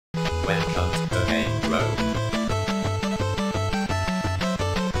Welcome to GameDrome.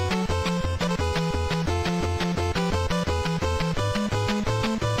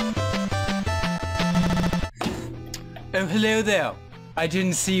 Oh, hello there. I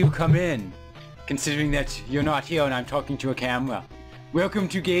didn't see you come in, considering that you're not here and I'm talking to a camera. Welcome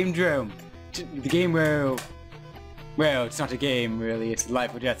to GameDrome, the game where... Well, it's not a game, really. It's a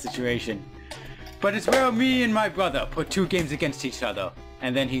life or death situation. But it's where me and my brother put two games against each other,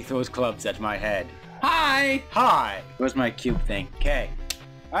 and then he throws clubs at my head. Hi! Hi! Where's my cube thing? Okay.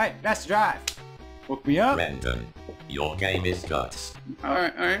 Alright, let's drive. Hook me up. Random. Your game is Guts.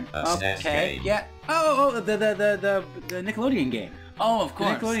 Alright. A SNES Okay, game. yeah. Oh, the Nickelodeon game. Oh, of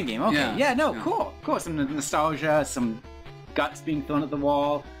course. The Nickelodeon game, okay. Yeah, cool. Some nostalgia, some guts being thrown at the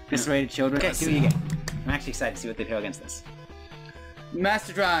wall, eviscerated children. Okay, see what you get. I'm actually excited to see what they do against this.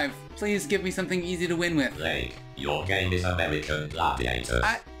 Master Drive, please give me something easy to win with. Blake, your game is American Gladiators.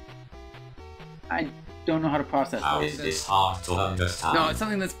 I don't know how to process How is this hard to understand? No, it's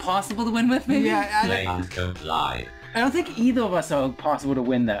something that's possible to win with, maybe? Yeah, Play and comply. I don't think either of us are possible to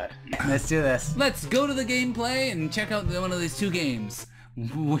win that. Let's do this. Let's go to the gameplay and check out one of these two games.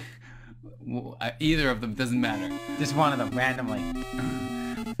 Either of them, doesn't matter. Just one of them, randomly.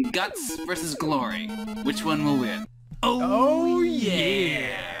 Guts versus Glory. Which one will win? Oh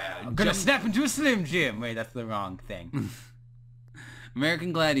yeah! I'm gonna snap into a Slim Jim! Wait, that's the wrong thing.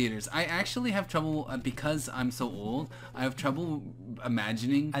 American Gladiators. I actually have trouble, because I'm so old, I have trouble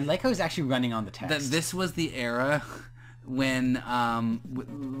imagining I like how he's actually running on the text. that this was the era when,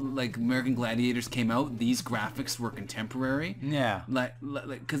 like, American Gladiators came out. These graphics were contemporary. Yeah. Like,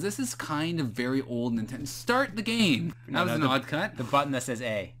 because this is kind of very old Nintendo. Start the game! That was an odd cut. The button that says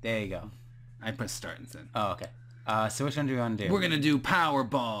A. There you go. I pressed start instead. Oh, okay. So which one do you want to do? We're gonna do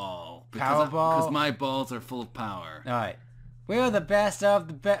Powerball. Powerball? Because my balls are full of power. Alright. We're the best of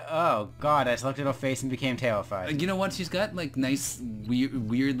the best. Oh, God, I just looked at her face and became terrified. You know what? She's got, like, nice,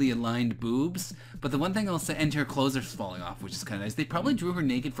 weirdly aligned boobs. But the one thing I'll say, and her clothes are falling off, which is kind of nice. They probably drew her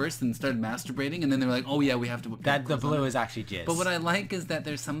naked first and started masturbating, and then they were like, oh yeah, we have to put That the clothes on blue her. is actually jizz. But what I like is that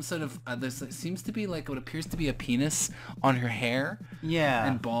there's some sort of, there seems to be, like, what appears to be a penis on her hair. Yeah.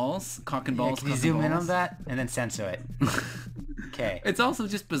 And balls. Cock and balls. Can you zoom in on that? And then censor it. Okay. It's also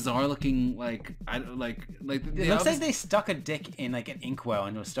just bizarre looking, like, it looks like they stuck a dick in, like, an inkwell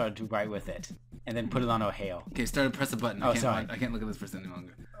and started to write with it. And then put it on her hair. Okay, started press a button. Oh, sorry. I can't look at this person any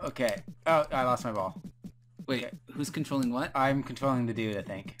longer. Okay. Oh, I lost my ball. Wait, Okay. Who's controlling what? I'm controlling the dude, I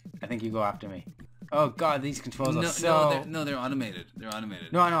think. I think you go after me. Oh, God, these controls are No, so... they're automated. They're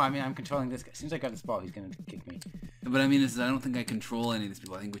automated. No, I mean, I'm controlling this guy. As soon as I got this ball, he's gonna kick me. But I mean, I don't think I control any of these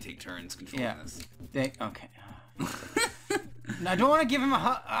people. I think we take turns controlling this. Okay. No, I don't want to give him a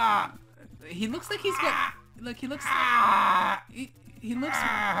hug. Ah! He looks like he's got... Like, he looks... He looks...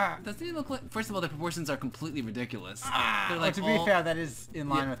 Doesn't he look like... First of all, the proportions are completely ridiculous. They're like to be fair, that is in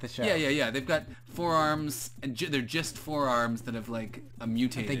line with the show. Yeah. They've got forearms, and they're just forearms that have, like,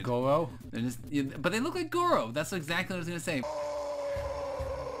 mutated. They Goro? They're just... But they look like Goro. That's exactly what I was going to say.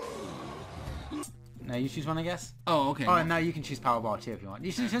 Now you choose one, I guess? Oh, okay. Oh, and now you can choose Powerball, too, if you want.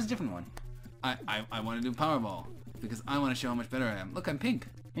 You should choose a different one. I want to do Powerball. Because I want to show how much better I am. Look, I'm pink.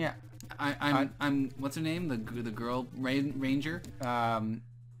 Yeah. I'm what's her name? The girl ranger. I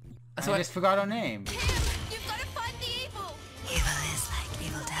just forgot her name. You've got to fight the evil. Evil is like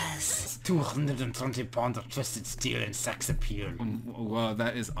evil does. 220 pounds of twisted steel and sex appeal. Well,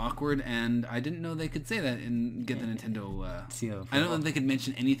 that is awkward, and I didn't know they could say that and get the Nintendo. Seal. I don't know if they could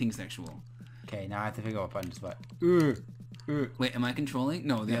mention anything sexual. Okay, now I have to figure out what buttons what. Wait, am I controlling?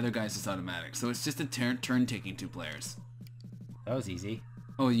 No, the other guy's just automatic. So it's just a turn taking two players. That was easy.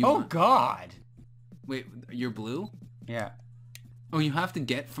 Oh, you. Oh, God. Wait, you're blue? Yeah. Oh, you have to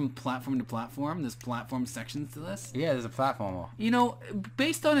get from platform to platform? There's platform sections to this? Yeah, there's a platformer. You know,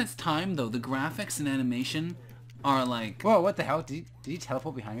 based on its time, though, the graphics and animation are like... Whoa, what the hell? Did you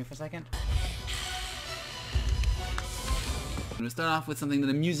teleport behind me for a second? I'm going to start off with something that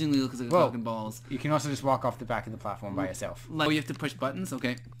amusingly looks like talking balls. You can also just walk off the back of the platform by yourself. Like, oh, you have to push buttons?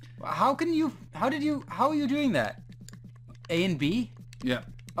 Okay. How are you doing that? A and B? Yeah.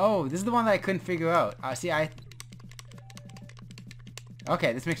 Oh, this is the one that I couldn't figure out.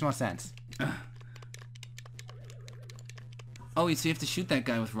 Okay, this makes more sense. Oh, so you have to shoot that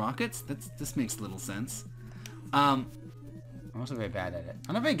guy with rockets? This makes little sense. I'm also very bad at it.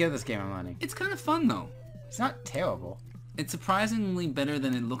 I'm not very good at this game I'm learning. It's kind of fun, though. It's not terrible. It's surprisingly better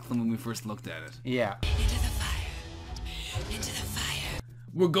than it looked when we first looked at it. Yeah. Into the fire. Into the fire.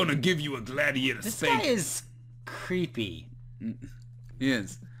 We're gonna give you a gladiator This guy is creepy. He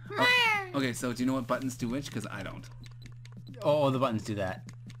is. Oh, okay, so do you know what buttons do which? Because I don't. Oh, the buttons do that.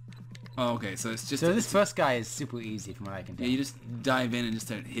 Oh, okay, so it's just... So this first guy is super easy from what I can tell. Yeah, you just dive in and just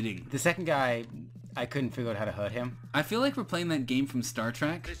start hitting. The second guy, I couldn't figure out how to hurt him. I feel like we're playing that game from Star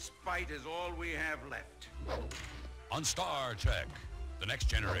Trek. This fight is all we have left. On Star Trek, The Next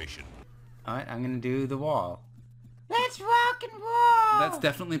Generation. Alright, I'm gonna do the wall. Let's rock and roll! That's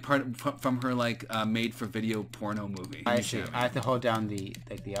definitely from her, like, made-for-video porno movie. I see. I have to hold down the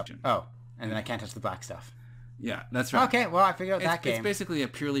option. Oh, and then I can't touch the black stuff. Yeah, that's right. Okay, well, I figured out that game. It's basically a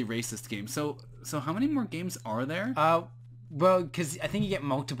purely racist game. So how many more games are there? Well, because I think you get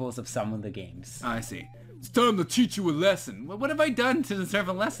multiples of some of the games. I see. It's time to teach you a lesson. What have I done to deserve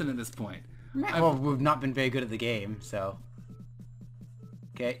a lesson at this point? Well, we've not been very good at the game, so...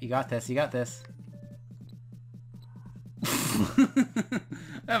 Okay, you got this, you got this.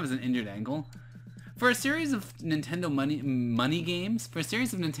 That was an injured angle. For a series of Nintendo money games? For a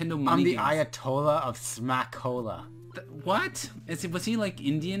series of Nintendo money games... I'm the Ayatollah of Smackola. What? Was he like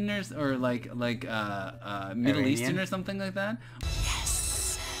Indian or like Middle Eastern or something like that?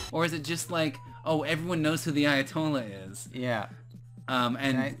 Yes. Or is it just like, oh, everyone knows who the Ayatollah is? Yeah.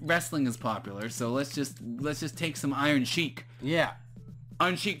 And wrestling is popular, so let's just take some Iron Sheik. Yeah.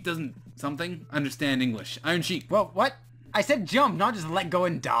 Iron Sheik doesn't understand English. Iron Sheik. Well, what? I said jump, not just let go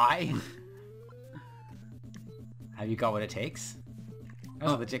and die. Have you got what it takes?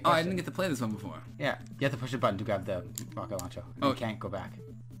 Oh, I didn't get to play this one before. Yeah, you have to push a button to grab the rocket launcher. Oh. You can't go back.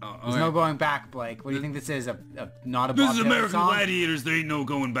 Oh, There's no going back, Blake. What do you think this is? Not a This Bob is Dylan American song? Gladiators. There ain't no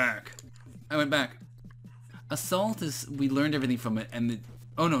going back. I went back. Assault is, we learned everything from it, and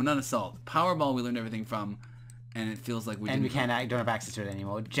oh no, not Assault. Powerball we learned everything from, and it feels like don't have access to it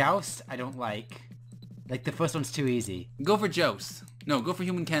anymore. Joust, I don't like. Like, the first one's too easy. Go for Joust. No, go for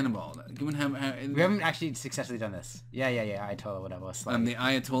Human Cannonball. We haven't actually successfully done this. Yeah, Ayatollah, whatever. I'm the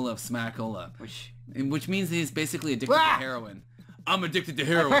Ayatollah of Smackola. Which means he's basically addicted Ah! to heroin. I'm addicted to I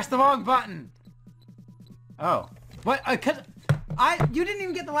heroin. pressed the wrong button! Oh. What? You didn't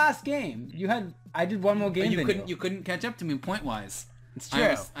even get the last game. I did one more game than You couldn't catch up to me point-wise. It's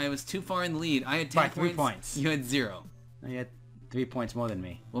true. I was too far in the lead. I had 10 By 3 points. You had 0. You had 3 points more than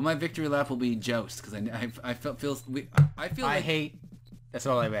me. Well, my victory lap will be Joust, because I feel like... hate... That's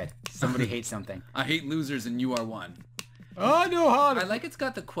all I read. Somebody hates something. I hate losers and you are one. I know how to... I like it's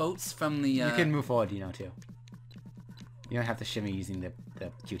got the quotes from the... You can move forward, too. You don't have to shimmy using the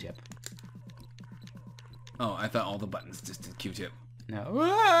Q-tip. Oh, I thought all the buttons just did Q-tip.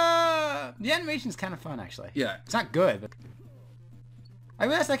 No. The animation's kind of fun, actually. Yeah. It's not good, but... I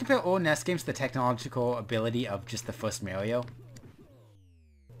realized I compare all NES games to the technological ability of just the first Mario.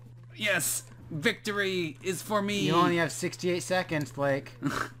 Yes! Victory is for me! You only have 68 seconds, Blake.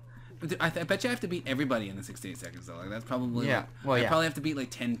 I bet you I have to beat everybody in the 68 seconds, though. Like, that's probably... Yeah. Well, I probably have to beat,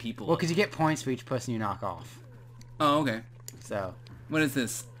 like, 10 people. Well, because you get points for each person you knock off. Oh, okay. So... What is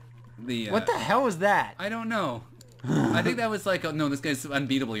this? What the hell was that? I don't know. I think that was like, oh, no, this guy's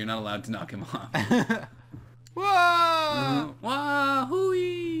unbeatable. You're not allowed to knock him off. Whoa! Wahoo!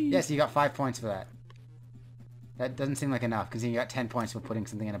 Yes, you got 5 points for that. That doesn't seem like enough, because you got 10 points for putting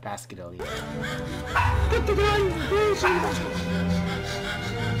something in a basket earlier. 10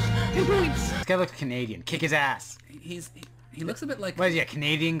 points! This guy looks Canadian. Kick his ass. He looks a bit like... What is he, a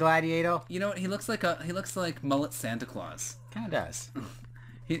Canadian gladiator? You know what? He looks like mullet Santa Claus. Kinda does.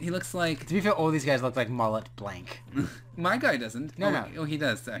 He looks like... To be fair, all these guys look like mullet blank. My guy doesn't. No. Oh, he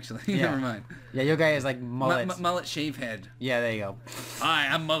does, actually. Yeah. Never mind. Yeah, your guy is like mullet. Mullet shave head. Yeah, there you go. Hi,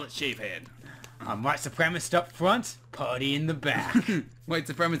 I'm mullet shave head. I'm white supremacist up front, party in the back. White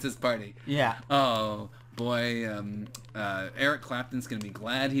supremacist party. Yeah. Oh, boy. Eric Clapton's gonna be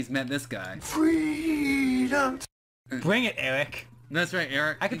glad he's met this guy. Freedom. Bring it, Eric. That's right,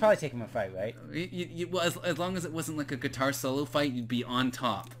 Eric. I could probably take him a fight, right? Well, as long as it wasn't like a guitar solo fight, you'd be on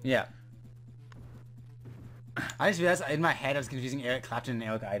top. Yeah. I just realized in my head I was confusing Eric Clapton and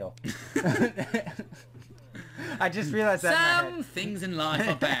Eric Idle. I just realized that in my Some head. things in life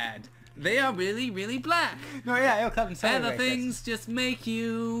are bad. They are really, really black. No, yeah, Eric Clapton sounded Other racist. things just make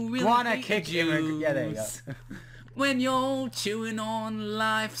you really Wanna hate kick the him. Yeah, there you go. Jews. When you're chewing on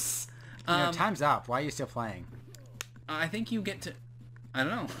life's... Time's up. Why are you still playing? I think you get to... I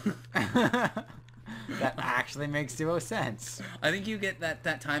don't know. That actually makes 0 sense. I think you get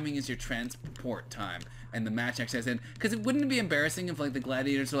that timing is your transport time, and the match actually has in. Because it wouldn't be embarrassing if like the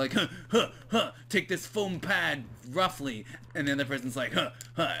gladiators are like, take this foam pad roughly, and the other person's like,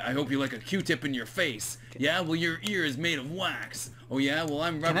 I hope you like a Q-tip in your face. Yeah, well your ear is made of wax. Oh yeah, well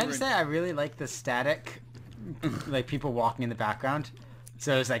I'm rubber. Can I just say I really like the static, like people walking in the background.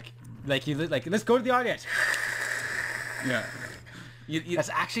 So it's like you like let's go to the audience. Yeah. That's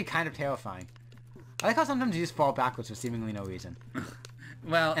actually kind of terrifying. I like how sometimes you just fall backwards for seemingly no reason.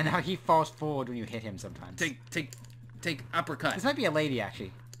 Well, And how he falls forward when you hit him sometimes. take uppercut. This might be a lady,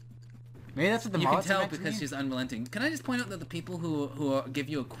 actually. Maybe that's what the You can mullet's tell meant to because mean? she's unrelenting. Can I just point out that the people who give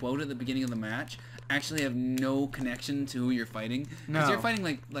you a quote at the beginning of the match actually have no connection to who you're fighting? Because No. you're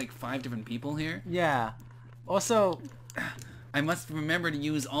fighting like 5 different people here. Yeah. Also, I must remember to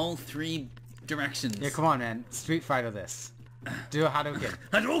use all 3 directions. yeah, come on, man. Street Fighter this. Do a Hadouken.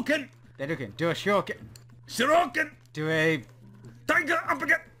 Hadouken! Hadouken. Do a Shuriken. Shuriken! Do a... Tiger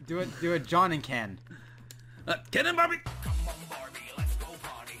uppercut! Do a John and Ken. Ken and Barbie!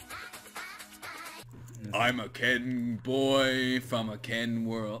 I'm a Ken boy from a Ken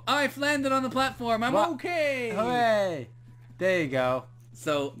world. I've landed on the platform. I'm What? okay. Hooray! There you go.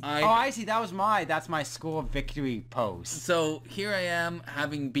 So Oh, I see. That's my score victory pose. So here I am,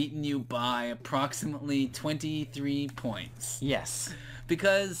 having beaten you by approximately 23 points. Yes.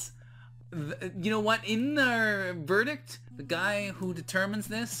 Because, you know what? In our verdict, the guy who determines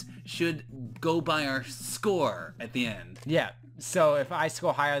this should go by our score at the end. Yeah. So if I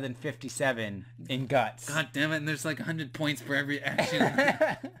score higher than 57 in guts. God damn it! And there's like 100 points for every action.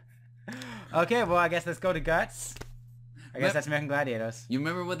 Okay, well I guess let's go to guts. I guess Yep. that's American Gladiators. You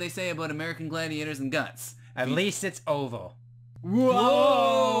remember what they say about American Gladiators and guts? At least it's oval.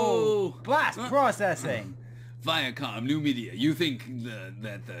 Whoa! Blast processing. Viacom, new media. You think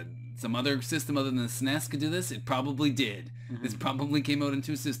that some other system other than the SNES could do this? It probably did. This probably came out in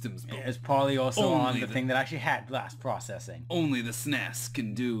 2 systems. But It's probably also Only on the the- thing that actually had blast processing. only the SNES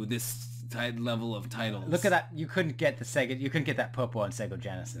can do this level of titles. Look at that. You couldn't get the Sega. You couldn't get that purple on Sega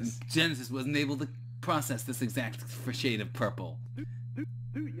Genesis. Genesis wasn't able to process this exact shade of purple.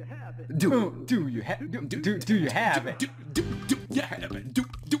 Do you have it? Do you have it? Do you have it? Do you have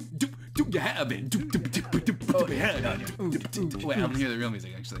it? Wait, I want to hear the real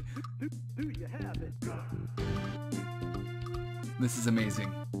music actually. This is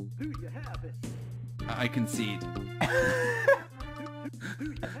amazing. I concede.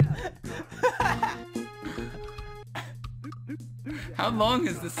 How long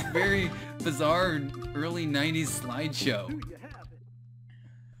is this very bizarre early 90s slideshow?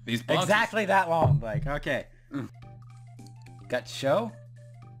 These boxes- Exactly that long, Blake. Okay. Got show?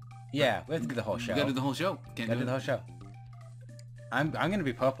 Yeah, we have to do the whole show. We gotta do the whole show. Can't Gotta do do it. the whole show. I'm gonna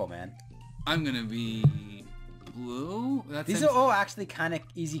be purple, man. I'm gonna be blue. That These seems- are all actually kind of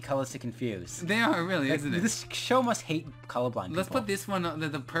easy colors to confuse. They are really, Like, isn't it? this show must hate colorblind Let's people. put this one,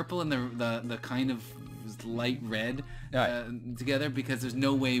 the purple and the kind of light red Alright. together because there's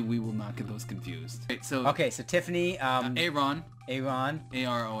no way we will not get those confused. Right, so Okay, so Tiffany, Aaron, Aaron,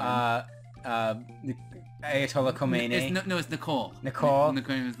 A-R-O-N. Ayatollah Khomeini. It's Nicole. Nicole.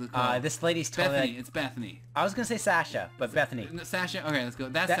 It's Nicole. This lady's totally. Bethany. It's Bethany. I was gonna say Sasha, but Bethany. No, Sasha. Okay, let's go.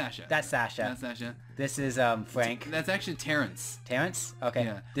 That's That- Sasha. That's Sasha. That's Sasha. This is Frank. That's actually Terrence. Terrence. Okay.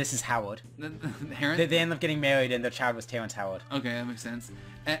 Yeah. This is Howard. Terrence. They end up getting married, and their child was Terrence Howard. Okay, that makes sense.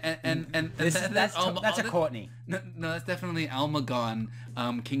 And That's a Courtney. No, that's definitely Almagon,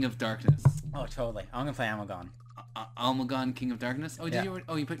 King of Darkness. Oh, totally. I'm gonna play Amagon. Almagon, King of Darkness. Oh, did Yeah. you?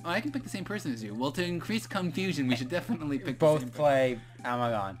 Oh, you picked. Oh, I can pick the same person as you. Well, to increase confusion, we should definitely pick the same Both play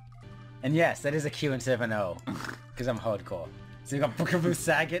Amagon. And yes, that is a Q instead of an O, because I'm hardcore. So you got Bookaboo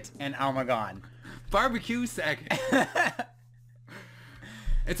Saget and Amagon. Barbecue Sack.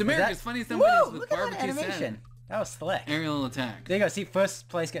 It's America's funniest Woo! somebody's with Look at that barbecue animation. Sack. That was slick. Aerial attack. There you go. See, first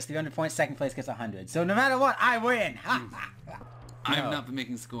place gets 300 points, second place gets 100. So no matter what, I win. Ha, ha, ha. I have No. not been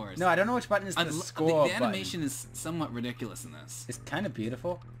making scores. No, I don't know which button is the score the button. animation is somewhat ridiculous in this. It's kind of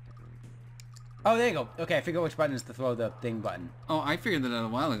beautiful. Oh, there you go. Okay, I figure out which button is the throw the thing button. Oh, I figured that out a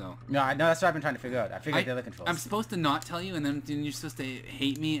while ago. No, that's what I've been trying to figure out. I figured the other controls. I'm supposed to not tell you, and then you're supposed to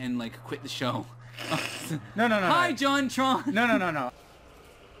hate me and like quit the show. No. Hi, John Tron. No.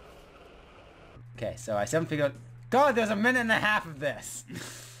 Okay, so I haven't figured out... God, there's a minute and a half of this.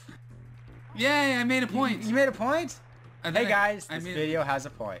 Yay! I made a point. You made a point? And Hey then guys, I this made- video has a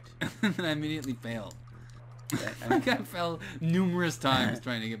point. and then I immediately failed. Like I fell numerous times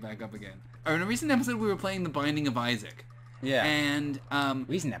trying to get back up again. Or in a recent episode, we were playing The Binding of Isaac. Yeah. And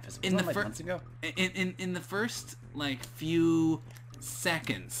Recent episode. in Wasn't the that like months ago? in the first like few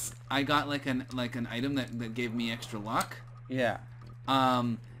seconds, I got like an item that gave me extra luck. Yeah.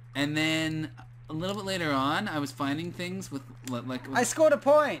 And then a little bit later on, I was finding things with like I scored a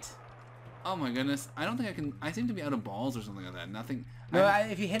point! oh my goodness, I don't think I can. I seem to be out of balls or something like that. Nothing. No,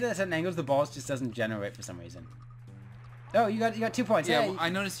 if you hit it at certain angles, the balls just doesn't generate for some reason. Oh, you got 2 points. Yeah, Yeah. well, I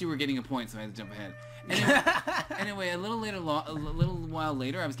noticed you were getting a point, so I had to jump ahead. Anyway, a little while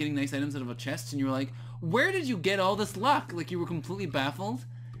later, I was getting nice items out of a chest, and you were like, "Where did you get all this luck?" Like you were completely baffled.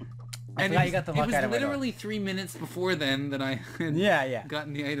 I forgot you got the luck It item was right away. literally 3 minutes before then that I had Yeah.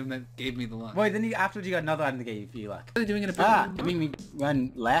 gotten the item that gave me the luck. Boy, then afterwards you got another item that gave you luck. What are they doing in a You mean we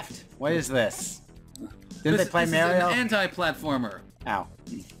run left? What is this? Didn't they play this Mario? is an anti-platformer. Ow.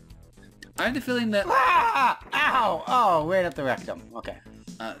 I had the feeling that... Ah! Ow! Oh, right up the rectum. Okay.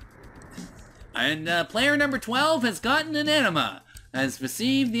 And player number 12 has gotten an enema. Has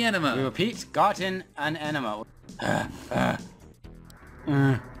received the enema. We repeat, gotten an enema.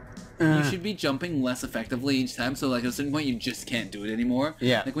 You should be jumping less effectively each time, so like at a certain point you just can't do it anymore.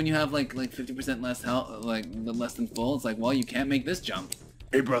 Yeah. Like when you have like 50% less health, like less than full, it's like, well, you can't make this jump.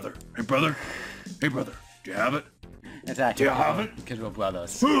 Hey, brother. Hey, brother. Hey, brother. Do you have it? It's actually Do you have it? because we're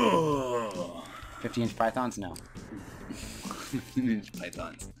brothers. 50-inch pythons? No. 15-inch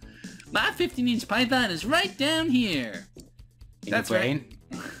pythons. My 15-inch python is right down here. In That's your brain?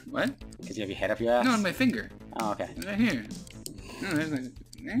 right. What? Because you have your head up your ass? No, on my finger. Oh, okay. Right here.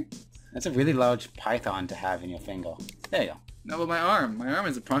 That's a really large python to have in your finger. There you go. No, but my arm. My arm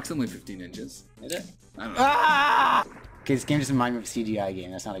is approximately 15 inches. Is it? I don't know. Ah! Okay, this game just reminds me of a CGI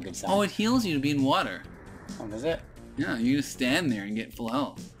game. That's not a good sign. Oh, it heals you to be in water. Oh, does it? Yeah, you just stand there and get full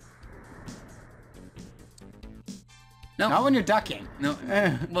health. No. Not when you're ducking. No.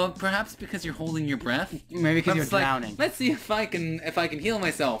 Well, perhaps because you're holding your breath. Maybe because I'm you're just like, drowning. let's see if I can heal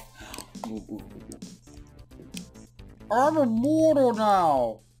myself. I'm immortal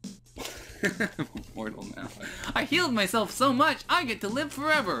now. I'm immortal now. I healed myself so much, I get to live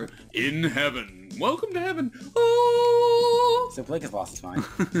forever in heaven. Welcome to heaven. Oh! So Blake has lost his mind.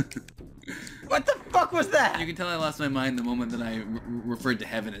 What the fuck was that? You can tell I lost my mind the moment that I referred to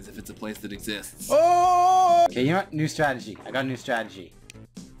heaven as if it's a place that exists. Oh! Okay, you know what? New strategy. I got a new strategy.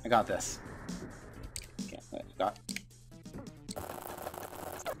 I got this. Okay, I got...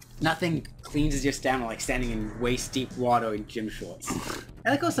 Nothing cleanses your stamina like standing in waist-deep water in gym shorts.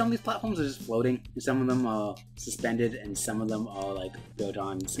 I like how some of these platforms are just floating, and some of them are suspended, and some of them are like built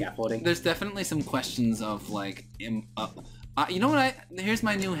on scaffolding. There's definitely some questions of like, you know what? Here's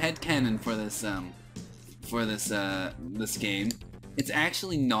my new headcanon for this this game. It's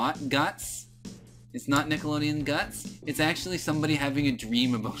actually not Guts. It's not Nickelodeon Guts. It's actually somebody having a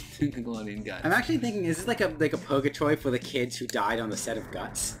dream about Nickelodeon Guts. I'm actually thinking, is this like a purgatory for the kids who died on the set of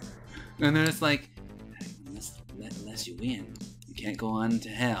Guts? And then it's like, unless you win, you can't go on to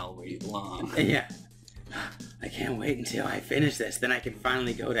hell where you belong. Yeah. I can't wait until I finish this, then I can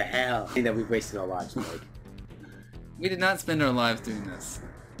finally go to hell. I think that we've wasted our lives, Blake. We did not spend our lives doing this,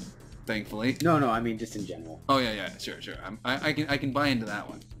 thankfully. No, I mean just in general. Oh yeah, sure. I can buy into that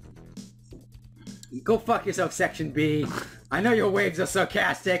one. Go fuck yourself, Section B. I know your waves are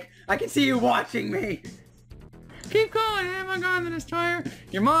sarcastic. I can see you watching me. Keep going, Amagon the Destroyer.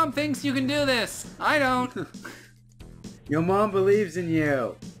 Your mom thinks you can do this. I don't. Your mom believes in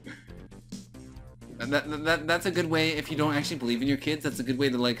you. And that's a good way, if you don't actually believe in your kids, that's a good way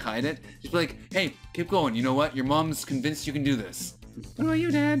to like hide it. Just be like, hey, keep going. You know what? Your mom's convinced you can do this. What about you,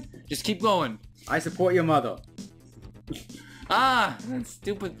 Dad? Just keep going. I support your mother. Ah, that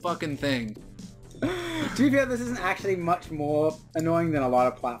stupid fucking thing. To be fair, this isn't actually much more annoying than a lot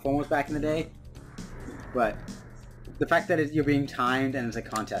of platformers back in the day. But the fact that you're being timed and it's a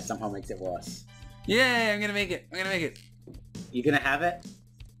contest somehow makes it worse. Yay, I'm gonna make it. You gonna have it?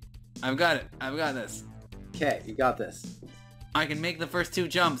 I've got it. I've got this. Okay, you got this. I can make the first 2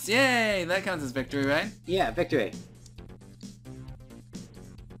 jumps. Yay! That counts as victory, right? Yeah, victory.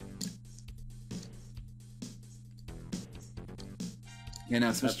 Okay,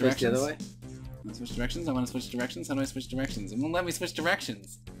 now switch Switch directions. the other way? I want to switch directions? I want to switch directions? How do I switch directions? It won't let me switch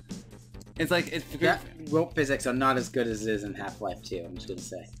directions. It's like, it's... That rope physics are not as good as it is in Half-Life 2, I'm just gonna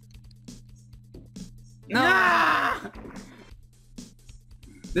say. No! Ah!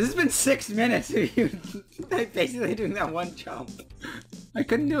 This has been 6 minutes of you basically doing that one jump. I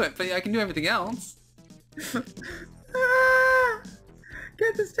couldn't do it, but I can do everything else. Ah!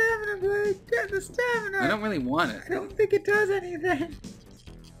 Get the stamina, Blake! Get the stamina! I don't really want it. I don't think it does anything.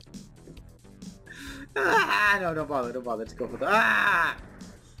 Ah! No, don't bother, Let's go for the... Ah!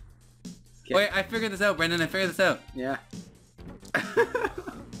 Okay. Wait, I figured this out, Brendan. I figured this out. Yeah.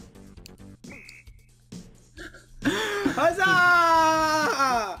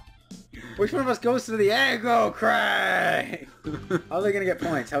 Huzzah! Which one of us goes to the Aggro Crag? How are they gonna get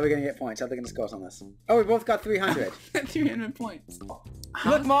points? How are they gonna score on this? Oh, we both got 300. 300 points.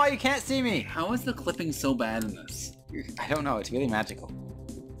 Look, Ma, you can't see me. How is the clipping so bad in this? I don't know. It's really magical.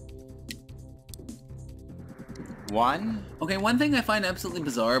 1. Okay, one thing I find absolutely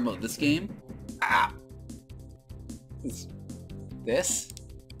bizarre about this game... Ah. Is this?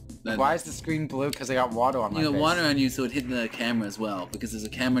 Why is the screen blue? Because I got water on my You face. got water on you, so it hit the camera as well. Because there's a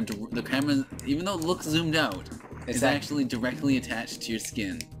camera. The camera, even though it looks zoomed out, is actually directly attached to your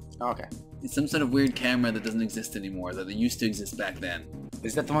skin. Okay. It's some sort of weird camera that doesn't exist anymore. That used to exist back then.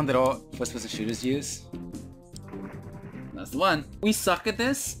 Is that the one that all first-person shooters use? That's the one. We suck at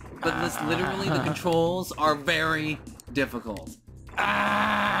this, but this literally the controls are very difficult.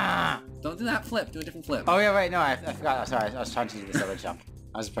 Don't do that flip. Do a different flip. Oh yeah, right. No, I forgot. Sorry, I was trying to do this other jump.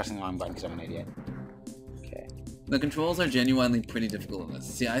 I was pressing the wrong button because I'm an idiot. Okay. The controls are genuinely pretty difficult in this.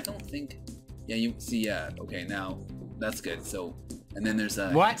 See, I don't think... Yeah, you see, okay, now, that's good. So, and then there's,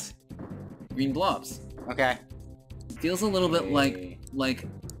 What? green blobs. Okay. Feels a little bit like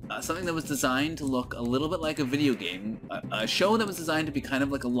something that was designed to look a little bit like a video game. A show that was designed to be kind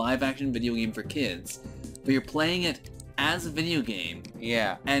of like a live-action video game for kids. But you're playing it as a video game.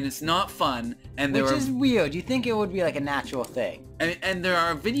 Yeah. And it's not fun, and Which is weird. You think it would be like a natural thing. And there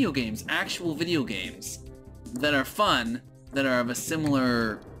are video games, actual video games, that are fun, that are of a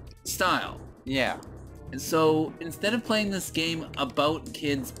similar style. Yeah. And so, instead of playing this game about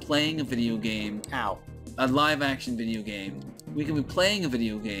kids playing a video game, Ow. a live-action video game, we can be playing a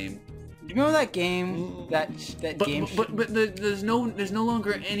video game. Do you remember that game? That game? But there's no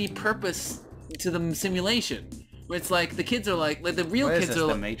longer any purpose to the simulation. Where it's like the kids are like the real What is kids this, are.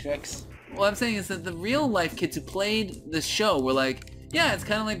 the Matrix? What I'm saying is that the real life kids who played the show were like, yeah, it's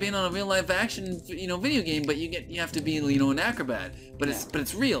kind of like being on a real life action, video game, but you have to be, an acrobat. But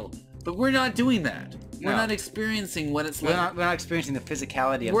it's real. But we're not doing that. We're No. not experiencing what it's like. We're not experiencing the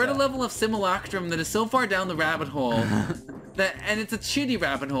physicality of We're at a level of simulacrum that is so far down the rabbit hole and it's a shitty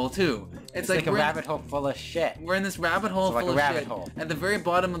rabbit hole too. It's like a rabbit hole full of shit. We're in this rabbit hole like full a of rabbit shit. hole. At the very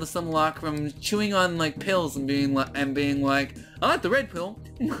bottom of the simulacrum, chewing on like pills and being like, I like the red pill.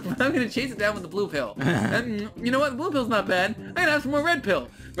 I'm gonna chase it down with the blue pill. And you know what? The blue pill's not bad. I'm gonna have some more red pill.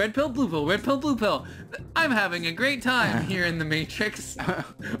 Red pill, blue pill, red pill, blue pill. I'm having a great time here in the Matrix.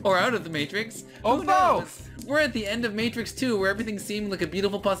 Or out of the Matrix. Oh, Who both! knows? We're at the end of Matrix 2 where everything seemed like a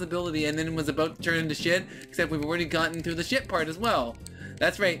beautiful possibility and then it was about to turn into shit, except we've already gotten through the shit part as well.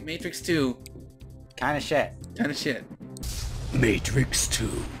 That's right, Matrix 2. Kind of shit. Kind of shit. Matrix 2.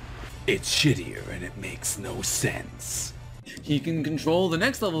 It's shittier and it makes no sense. He can control the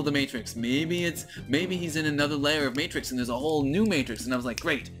next level of the Matrix. Maybe he's in another layer of Matrix and there's a whole new Matrix. And I was like,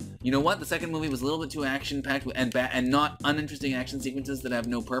 great. You know what? The second movie was a little bit too action-packed and not uninteresting action sequences that have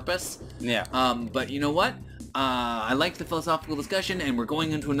no purpose. Yeah. But you know what? I liked the philosophical discussion, and we're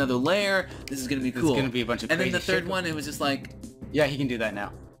going into another layer. This is gonna be cool. It's gonna be a bunch of and then crazy the third shit. one, it was just like, Yeah, he can do that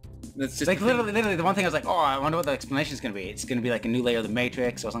now. that's just Like literally, the one thing I was like, oh, I wonder what the explanation is gonna be. It's gonna be like a new layer of the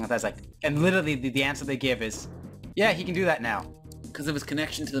Matrix or something like that. It's like, and literally the answer they give is, yeah, he can do that now. because of his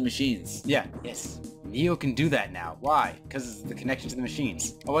connection to the machines. Yeah. Yes. Neo can do that now. Why? Because of the connection to the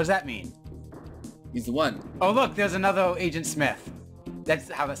machines. Oh, what does that mean? He's the one. Oh, look, there's another Agent Smith. That's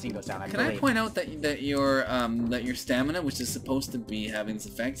how that scene goes down. Can I point out that your stamina, which is supposed to be having this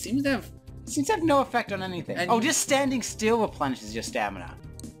effect, seems to have no effect on anything. And Oh, you- just standing still replenishes your stamina.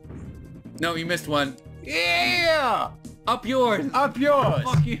 No, you missed one. Yeah! Up yours. Up yours!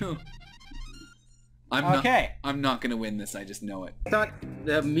 Fuck you. Okay. I'm not gonna win this. I just know it. I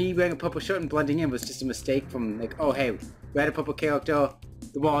thought me wearing a purple shirt and blending in was just a mistake from like, oh hey, we had a purple character,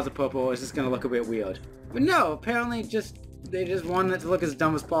 the walls are purple, it's just gonna look a bit weird. But no, apparently they just wanted it to look as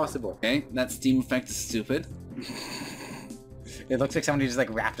dumb as possible. Okay, that steam effect is stupid. It looks like somebody just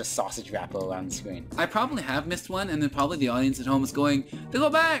like wrapped a sausage wrapper around the screen. I probably have missed one, and then probably the audience at home is going, go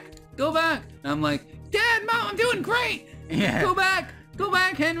back, go back. And I'm like, Dad, Mom, I'm doing great. Yeah. Go back,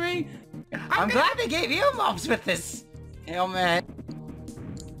 Henry. I'm glad they gave you mobs with this. Hell man.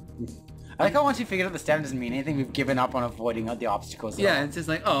 I like how once you figured out the stem doesn't mean anything, we've given up on avoiding the obstacles. at Yeah, all. it's just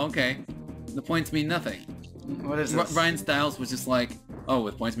like, oh, okay. The points mean nothing. What is this? Ryan Stiles was just like, oh,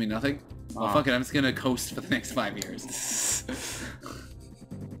 with points mean nothing? Well, Aw. fuck it, I'm just gonna coast for the next 5 years.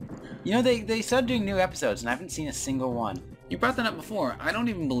 You know, they started doing new episodes and I haven't seen a single one. You brought that up before. I don't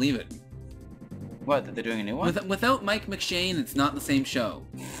even believe it. What, that they're doing a new one? Without Mike McShane, it's not the same show.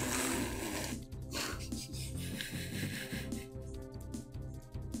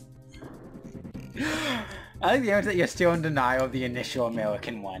 I think the answer that you're still in denial of the initial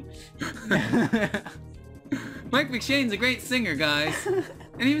American one. Mike McShane's a great singer, guys.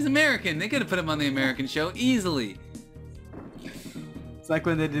 And he was American. They could have put him on the American show easily. It's like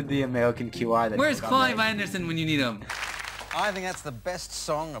when they did the American QI. that Where's got Clive made. Anderson when you need him? I think that's the best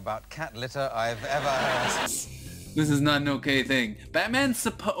song about cat litter I've ever heard. This is not an okay thing.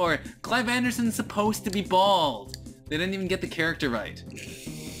 Clive Anderson's supposed to be bald. They didn't even get the character right.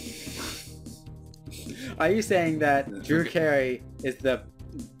 Are you saying that Drew Carey is the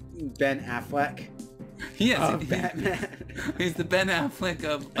Ben Affleck Yes, of Batman. he's the Ben Affleck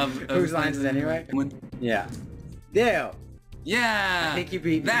of Whose lines is it anyway? Yeah. There. Yeah. I think you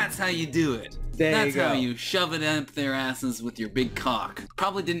beat me. That's how you do it. There That's you go. how you shove it up their asses with your big cock.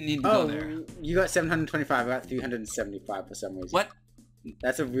 Probably didn't need to go there. You got 725. I got 375 for some reason. What?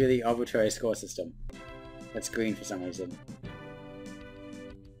 That's a really arbitrary score system. That's green for some reason.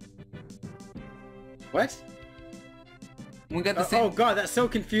 What? We got the same. Oh god, that so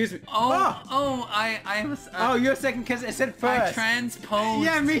confused me. I was. Oh, you're second because it said first. I transposed.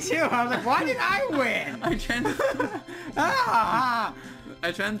 Yeah, me too. I was like, why did I win?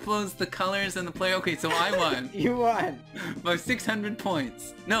 I transposed the colors and the player. Okay, so I won. You won. By 600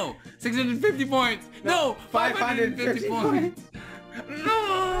 points. No, 650 points. No, 550 points.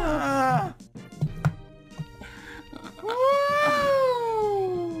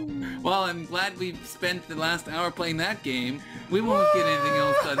 Well, I'm glad we spent the last hour playing that game. We won't get anything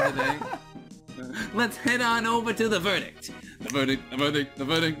else done today. Let's head on over to the verdict. The verdict, the verdict, the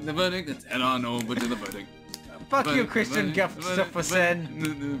verdict, the verdict. Let's head on over to the verdict. Fuck you, Christian Gustafson.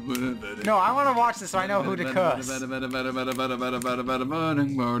 No, I want to watch this so I know who to curse. No,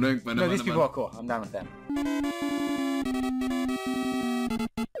 these people are cool. I'm done with them.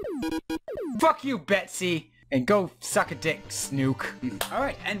 Fuck you, Betsy. And go suck a dick, Snook.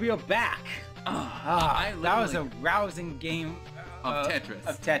 Alright, and we are back. That was a rousing game of Tetris.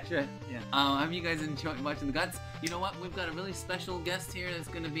 Of Tetris, yeah. Have you guys enjoyed watching the guts? You know what? We've got a really special guest here that's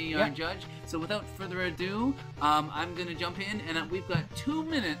going to be our judge. So without further ado, I'm going to jump in, and we've got 2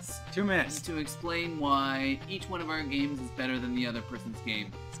 minutes. 2 minutes to explain why each one of our games is better than the other person's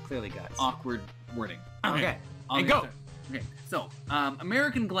game. It's clearly guts. Awkward wording. Okay. And go. Okay, so,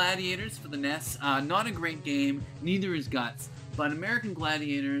 American Gladiators for the NES, not a great game, neither is Guts, but American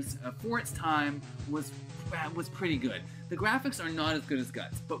Gladiators, for its time, was pretty good. The graphics are not as good as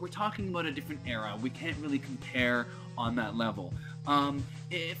Guts, but we're talking about a different era. We can't really compare on that level.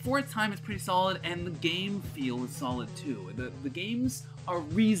 For its time, it's pretty solid, and the game feel is solid too. The games are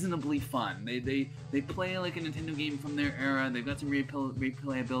reasonably fun. They play like a Nintendo game from their era. They've got some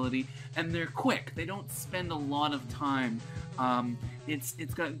replayability, and they're quick. They don't spend a lot of time.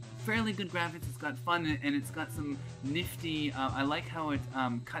 It's got fairly good graphics. It's got fun, and it's got some nifty. I like how it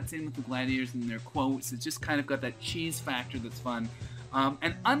cuts in with the gladiators and their quotes. It's just kind of got that cheese factor that's fun.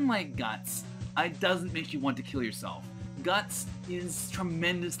 And unlike Guts, it doesn't make you want to kill yourself. Guts is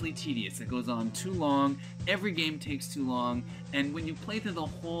tremendously tedious. It goes on too long. Every game takes too long. And when you play through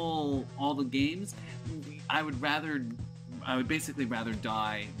all the games, I would basically rather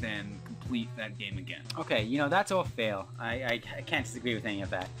die than complete that game again. Okay, you know, that's all fail. I can't disagree with any of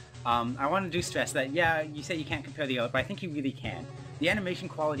that. I want to stress that, yeah, you say you can't compare the other, but I think you really can. The animation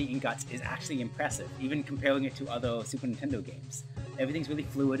quality in Guts is actually impressive, even comparing it to other Super Nintendo games. Everything's really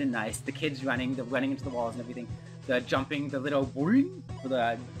fluid and nice. The kids running, the running into the walls and everything. The jumping, the little boing for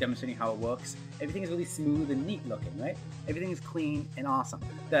the demonstrating how it works. Everything is really smooth and neat looking, right? Everything is clean and awesome.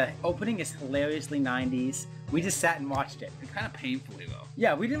 The opening is hilariously 90s. We just sat and watched it. Kind of painfully though.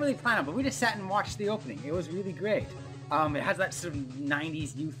 Yeah, we didn't really plan it, but we just sat and watched the opening. It was really great. It has that sort of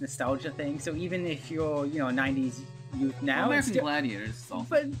 90s youth nostalgia thing. So even if you're, 90s youth now, American Gladiators.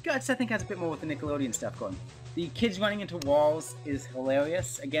 But Guts, I think, has a bit more with the Nickelodeon stuff going. The kids running into walls is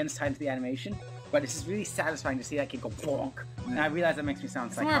hilarious. Again, it's tied to the animation. But it's just really satisfying to see that kid go bonk. And I realize that makes me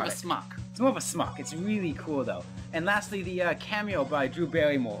sound psychotic. It's more of a smuck. It's more of a smuck. It's really cool, though. And lastly, the cameo by Drew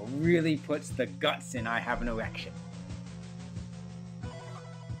Barrymore really puts the guts in I Have an Erection.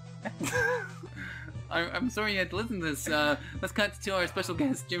 I'm sorry you had to listen to this. Let's cut to our special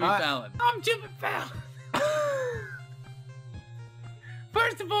guest, Jimmy Fallon. I'm Jimmy Fallon.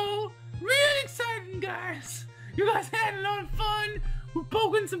 First of all, really exciting, guys. You guys had a lot of fun. We're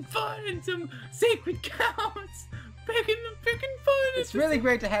poking some fun and some sacred cows. Picking fun. It's really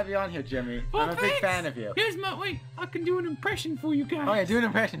great to have you on here, Jimmy. Well, I'm a big fan of you. Here's I can do an impression for you guys. Oh yeah, do an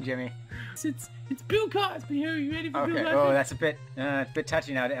impression, Jimmy. It's Bill Cosby. Are you ready for Bill Cosby? Oh, that's a bit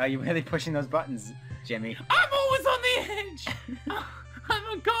touchy now. Are you really pushing those buttons, Jimmy? I'm always on the edge.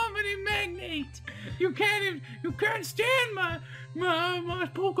 I'm a comedy magnate. You can't stand my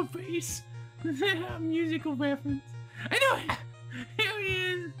poker face. Musical reference. I know it. Here he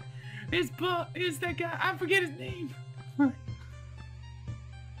is. It's that guy. I forget his name.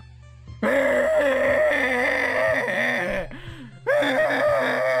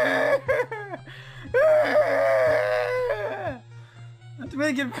 That's a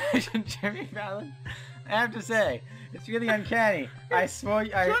really good impression, Jimmy Fallon. I have to say, it's really uncanny. I swore.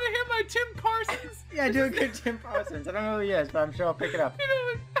 You want to hear my Tim Parsons? Yeah, do a good Tim Parsons. I don't know who he is, but I'm sure I'll pick it up. You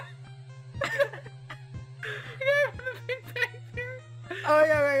know the Big Bang Theory? Oh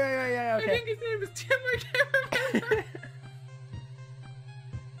yeah, right, I okay. think his name was Tim. I can't remember.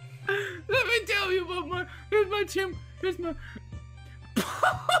 Let me tell you about my. Here's my Tim. Here's my.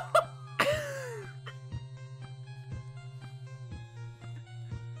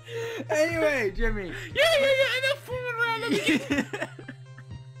 Anyway, Jimmy. Yeah. Enough fooling around. Let me get.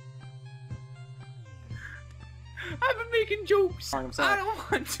 I've been making jokes. I'm sorry. I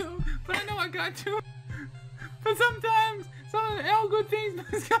don't want to, but I know I got to. But sometimes some of the all good things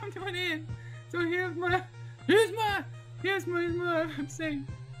must come to an end. So here's my I'm saying.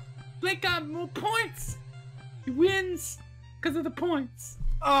 Blake got more points. He wins because of the points.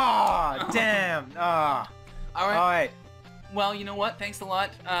 Oh, damn. Oh. All right. Alright. Well, you know what? Thanks a lot,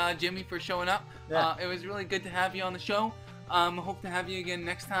 Jimmy, for showing up. Yeah. It was really good to have you on the show. Hope to have you again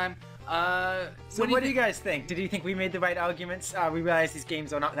next time. So what do you guys think? Did you think we made the right arguments? We realized these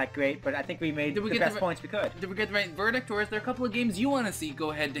games are not that great, but I think we made the best points we could. Did we get the right verdict, or is there a couple of games you want to see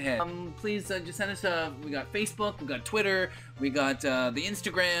go head to head? Please just send us we got Facebook, we got Twitter, we got the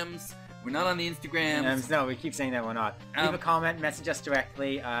Instagrams. We're not on the Instagrams. No, we keep saying that we're not. Leave a comment, message us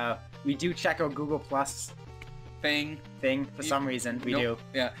directly. We do check our Google Plus thing for some reason. We do.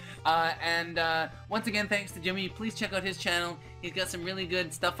 Yeah. And once again, thanks to Jimmy. Please check out his channel. He's got some really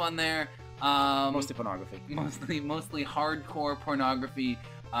good stuff on there. Mostly pornography. Mostly hardcore pornography.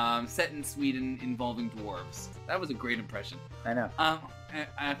 Set in Sweden, involving dwarves. That was a great impression. I know.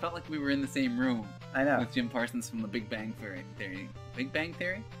 I felt like we were in the same room. I know. With Jim Parsons from The Big Bang Theory. Big Bang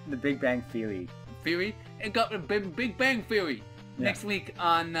Theory? The Big Bang Theory. Theory? It got the Big Bang Theory. Yeah. Next week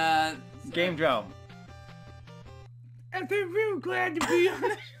on GameDrome. I'm real glad to be on the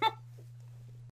show.